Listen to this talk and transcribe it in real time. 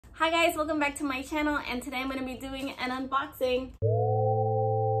Hi guys, welcome back to my channel, and today I'm going to be doing an unboxing.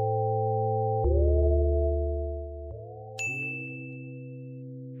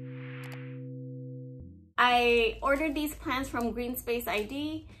 I ordered these plants from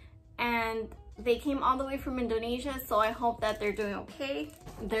Greenspaces.ID and they came all the way from Indonesia, so I hope that they're doing okay.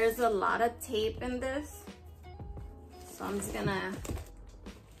 There's a lot of tape in this, so I'm just gonna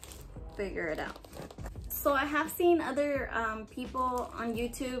figure it out. So I have seen other people on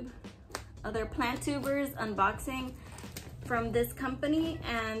YouTube, other plant tubers unboxing from this company,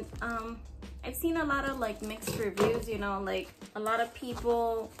 and I've seen a lot of like mixed reviews, you know, like a lot of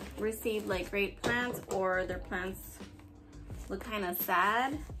people receive like great plants or their plants look kind of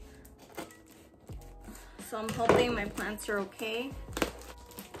sad. So I'm hoping my plants are okay.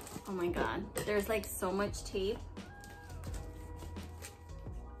 Oh my god, there's like so much tape.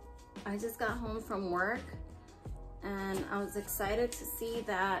 I just got home from work and I was excited to see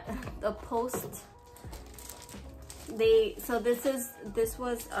that the post this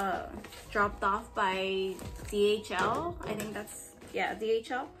was dropped off by DHL. I think that's, yeah,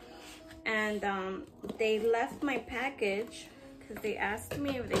 DHL. And they left my package because they asked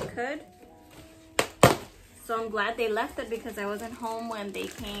me if they could. So I'm glad they left it because I wasn't home when they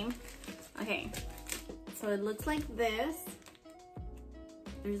came. Okay, so it looks like this.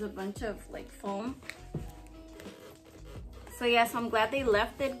 There's a bunch of like foam. So yeah, so I'm glad they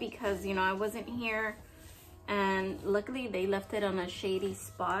left it because, you know, I wasn't here, and luckily they left it on a shady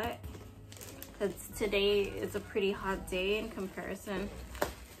spot because today is a pretty hot day in comparison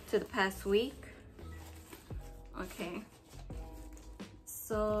to the past week. Okay,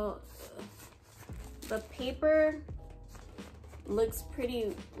 so the paper looks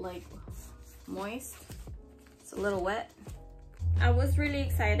pretty like moist. It's a little wet. I was really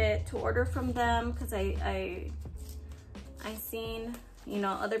excited to order from them because I seen, you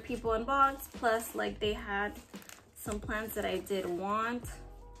know, other people unbox, plus like they had some plants that I did want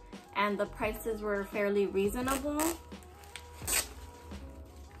and the prices were fairly reasonable.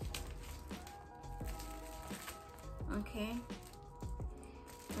 Okay,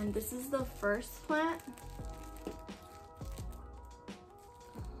 and this is the first plant.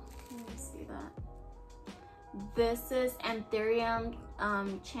 Can you see that? This is Anthurium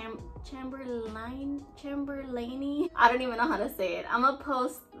Chamberlaini. I don't even know how to say it. I'm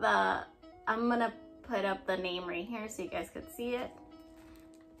gonna put up the name right here so you guys could see it.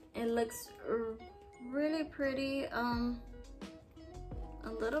 It looks really pretty. A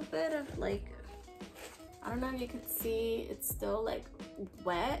little bit of like, I don't know if you could see, it's still like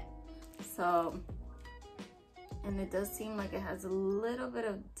wet. So, and it does seem like it has a little bit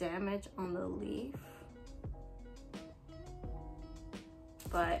of damage on the leaf.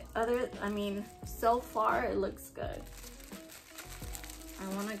 But I mean, so far it looks good. I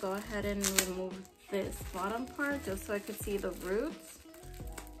want to go ahead and remove this bottom part just so I could see the roots.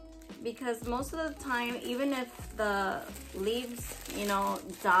 Because most of the time, even if the leaves, you know,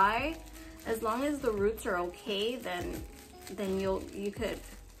 die, as long as the roots are okay, then you could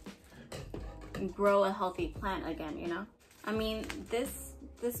grow a healthy plant again, you know? I mean, this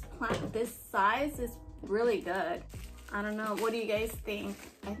plant, this size is really good. I don't know, what do you guys think?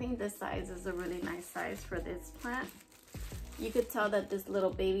 I think this size is a really nice size for this plant. You could tell that this little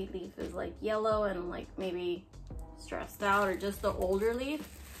baby leaf is like yellow and like maybe stressed out, or just the older leaf,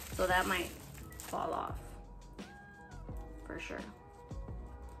 so that might fall off for sure.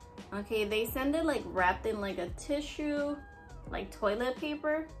 Okay, they send it like wrapped in like a tissue, like toilet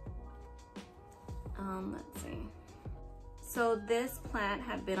paper. Let's see. So this plant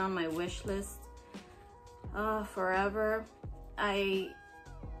had been on my wish list forever. I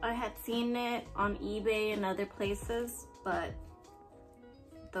had seen it on eBay and other places, but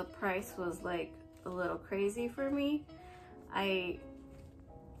the price was like a little crazy for me. I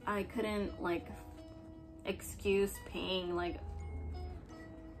couldn't like excuse paying like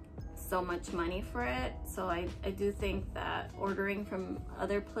so much money for it. So I do think that ordering from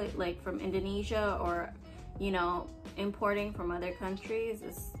other like from Indonesia, or, you know, importing from other countries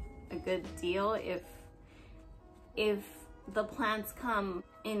is a good deal if the plants come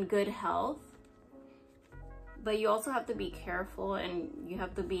in good health. But you also have to be careful, and you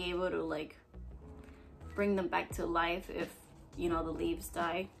have to be able to like bring them back to life if, you know, the leaves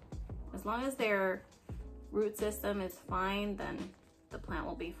die. As long as their root system is fine, then the plant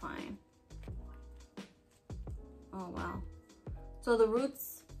will be fine. Oh wow, so the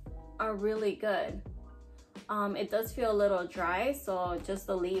roots are really good. It does feel a little dry, so just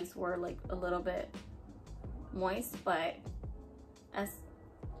the leaves were like a little bit moist, but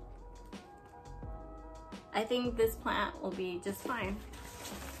I think this plant will be just fine.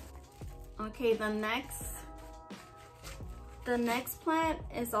 Okay, the next plant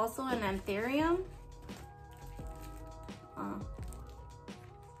is also an anthurium.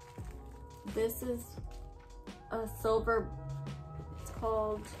 This is a silver,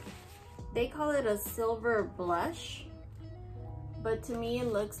 they call it a silver blush, but to me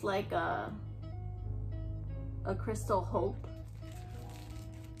it looks like a crystal hope.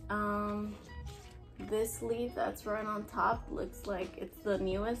 This leaf that's right on top looks like it's the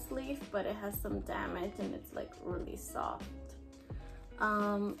newest leaf, but it has some damage and it's like really soft.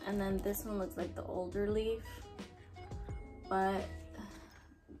 And then this one looks like the older leaf, but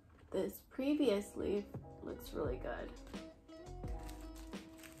this previous leaf looks really good.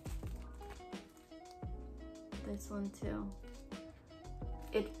 This one too.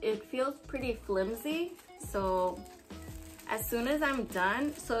 It feels pretty flimsy, so as soon as I'm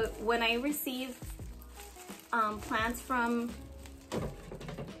done, so when I receive plants from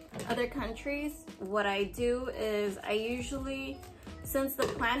other countries, what I do is I usually, since the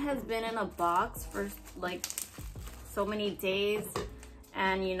plant has been in a box for like so many days,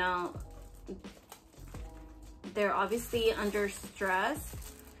 and you know, they're obviously under stress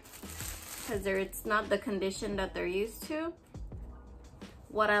because it's not the condition that they're used to.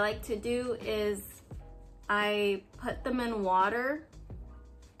 What I like to do is I put them in water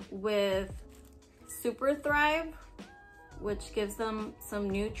with Super Thrive, which gives them some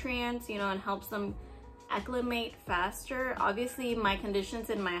nutrients, you know, and helps them acclimate faster. Obviously, my conditions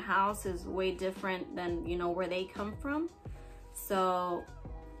in my house is way different than, you know, where they come from. So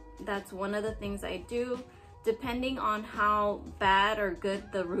that's one of the things I do. Depending on how bad or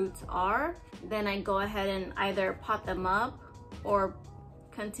good the roots are, then I go ahead and either pot them up or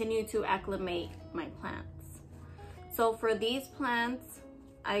continue to acclimate my plants. So for these plants,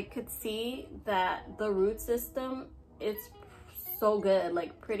 I could see that the root system, it's so good,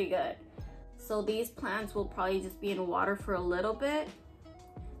 like pretty good. So these plants will probably just be in water for a little bit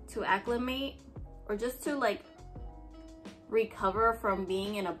to acclimate, or just to like recover from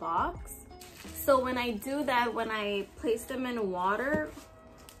being in a box. So when I do that, when I place them in water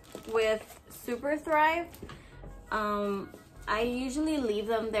with Super Thrive, I usually leave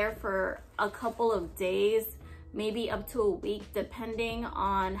them there for a couple of days, maybe up to a week, depending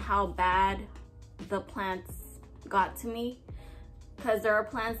on how bad the plants got to me. Because there are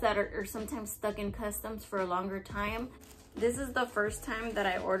plants that are sometimes stuck in customs for a longer time. This is the first time that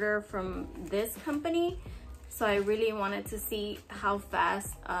I order from this company, so I really wanted to see how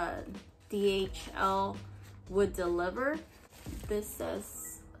fast DHL would deliver. This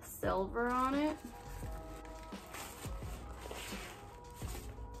says silver on it.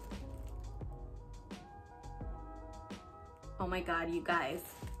 Oh my God, you guys.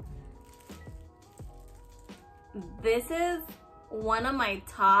 This is one of my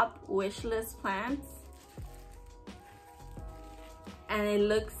top wish list plants. And it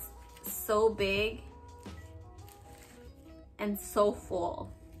looks so big and so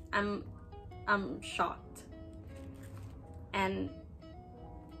full. I'm shocked. And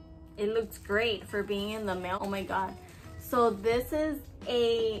it looks great for being in the mail. Oh my God. So this is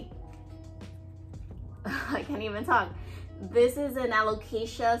a, I can't even talk. This is an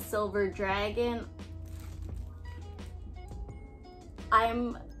Alocasia Silver Dragon.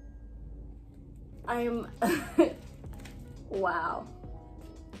 I'm wow.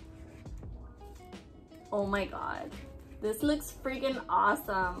 Oh my God. This looks freaking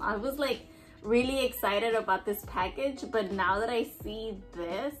awesome. I was like really excited about this package, but now that I see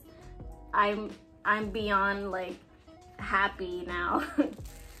this, I'm beyond like happy now.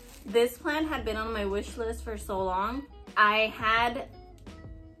 This plant had been on my wish list for so long. I had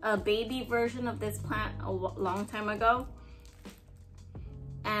a baby version of this plant a long time ago,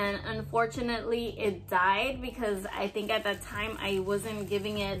 and unfortunately it died because I think at that time I wasn't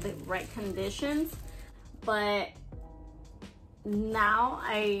giving it the right conditions. But now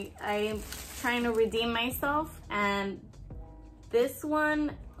I'm trying to redeem myself, and this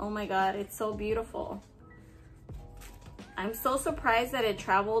one, oh my God, it's so beautiful. I'm so surprised that it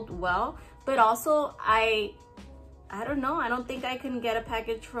traveled well, but also I don't know, I don't think I can get a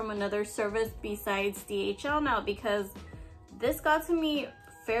package from another service besides DHL now, because this got to me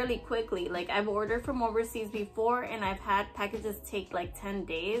fairly quickly. Like, I've ordered from overseas before and I've had packages take like 10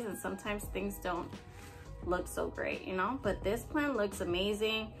 days, and sometimes things don't look so great, you know? But this plant looks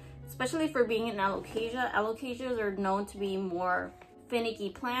amazing, especially for being in Alocasia. Alocasias are known to be more finicky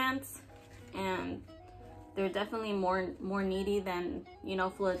plants, and they're definitely more needy than, you know,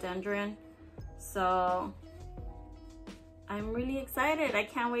 philodendron. So I'm really excited. I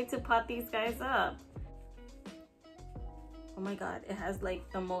can't wait to pot these guys up. Oh Oh my god, it has like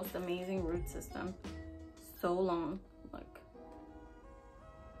the most amazing root system. So long. Look.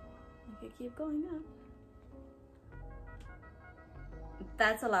 I could keep going up.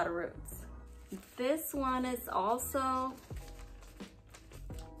 That's a lot of roots. This one is also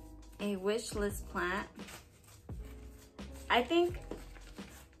a Wishlist plant. I think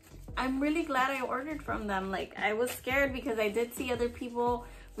I'm really glad I ordered from them. Like, I was scared because I did see other people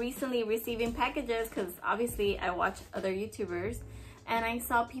recently receiving packages, because obviously I watch other YouTubers, and I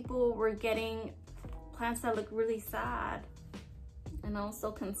saw people were getting plants that look really sad, and I was so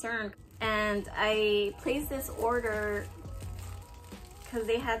concerned. And I placed this order because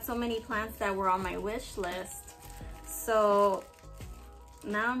they had so many plants that were on my wish list. So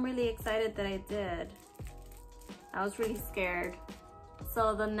now I'm really excited that I did. I was really scared.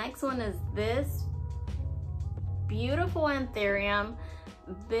 So the next one is this beautiful anthurium.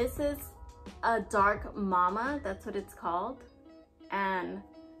 This is a dark mama, that's what it's called. And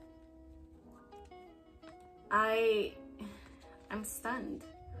I'm stunned.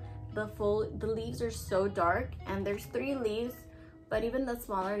 The leaves are so dark, and there's 3 leaves, but even the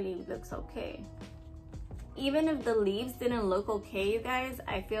smaller leaf looks okay. Even if the leaves didn't look okay, you guys,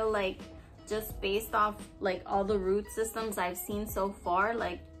 I feel like just based off like all the root systems I've seen so far,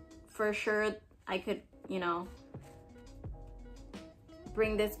 like for sure I could, you know,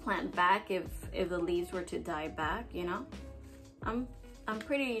 bring this plant back if the leaves were to die back, you know. I'm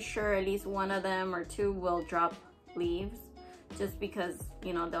pretty sure at least one of them or 2 will drop leaves, just because,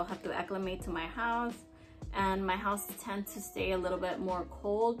 you know, they'll have to acclimate to my house, and my house tends to stay a little bit more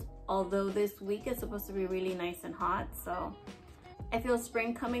cold, although this week is supposed to be really nice and hot. So I feel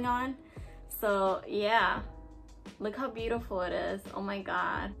spring coming on. So yeah, look how beautiful it is. Oh my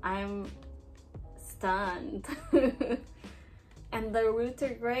god, I'm stunned. And the roots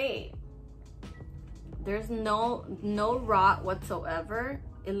are great. There's no rot whatsoever.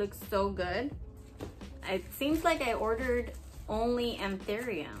 It looks so good. It seems like I ordered only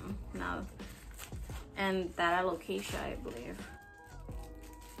anthurium now, and that alocasia, I believe.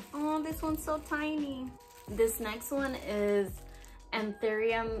 Oh, this one's so tiny. This next one is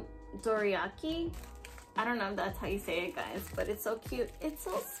anthurium doriaki. I don't know if that's how you say it, guys, but it's so cute. It's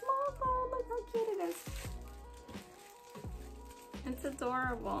so small though. Look how cute it is. It's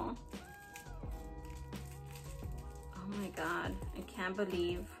adorable. Oh my god, I can't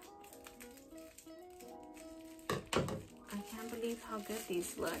believe how good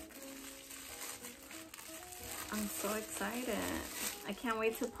these look. I'm so excited. I can't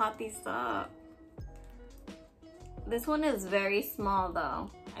wait to pot these up. This one is very small though.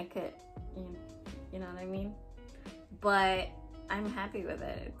 I could, you know what I mean? But I'm happy with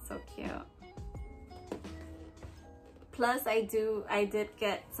it. It's so cute. Plus I did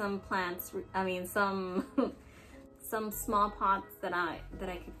get some plants, I mean some some small pots that I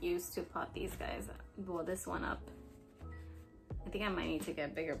could use to pot these guys, well, this one up. I think I might need to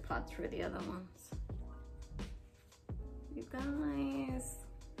get bigger pots for the other ones. You guys.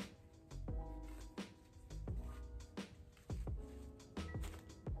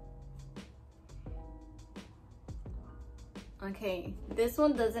 Okay, this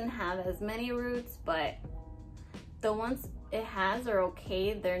one doesn't have as many roots, but the ones it has are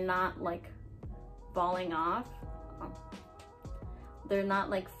okay. They're not like falling off. They're not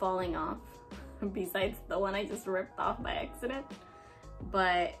like falling off, besides the one I just ripped off by accident.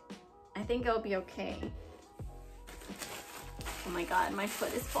 But I think it'll be okay. Oh my god, my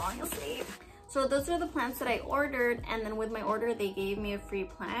foot is falling asleep. So those are the plants that I ordered, and then with my order they gave me a free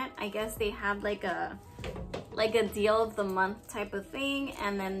plant. I guess they have like a deal of the month type of thing,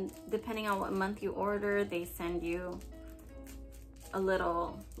 and then depending on what month you order, they send you a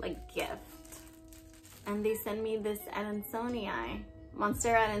little like gift. And they send me this Adansonii,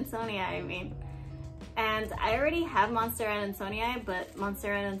 Monstera Adansonii, I mean. And I already have Monstera Adansonii, but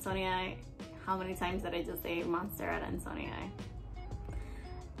Monstera Adansonii, how many times did I just say Monstera Adansonii?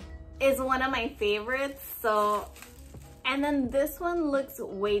 Is one of my favorites. So, and then this one looks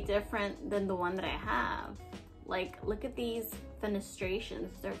way different than the one that I have. Like, look at these fenestrations,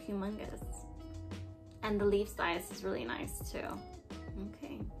 they're humongous. And the leaf size is really nice too.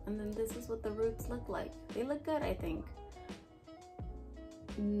 Okay, and then this is what the roots look like. They look good, I think.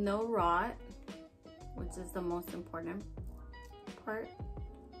 No rot, which is the most important part.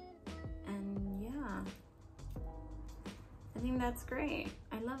 And yeah, I think that's great.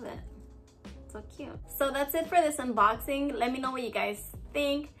 I love it. So cute. So that's it for this unboxing. Let me know what you guys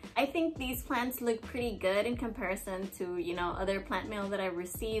think. I think these plants look pretty good in comparison to, you know, other plant mail that I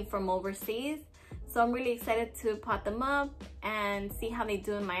received from overseas. So I'm really excited to pot them up and see how they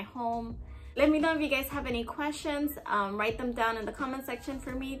do in my home. Let me know if you guys have any questions. Write them down in the comment section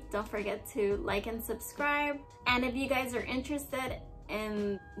for me. Don't forget to like and subscribe. And if you guys are interested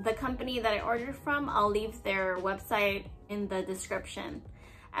in the company that I ordered from, I'll leave their website in the description.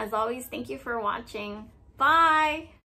 As always, thank you for watching. Bye!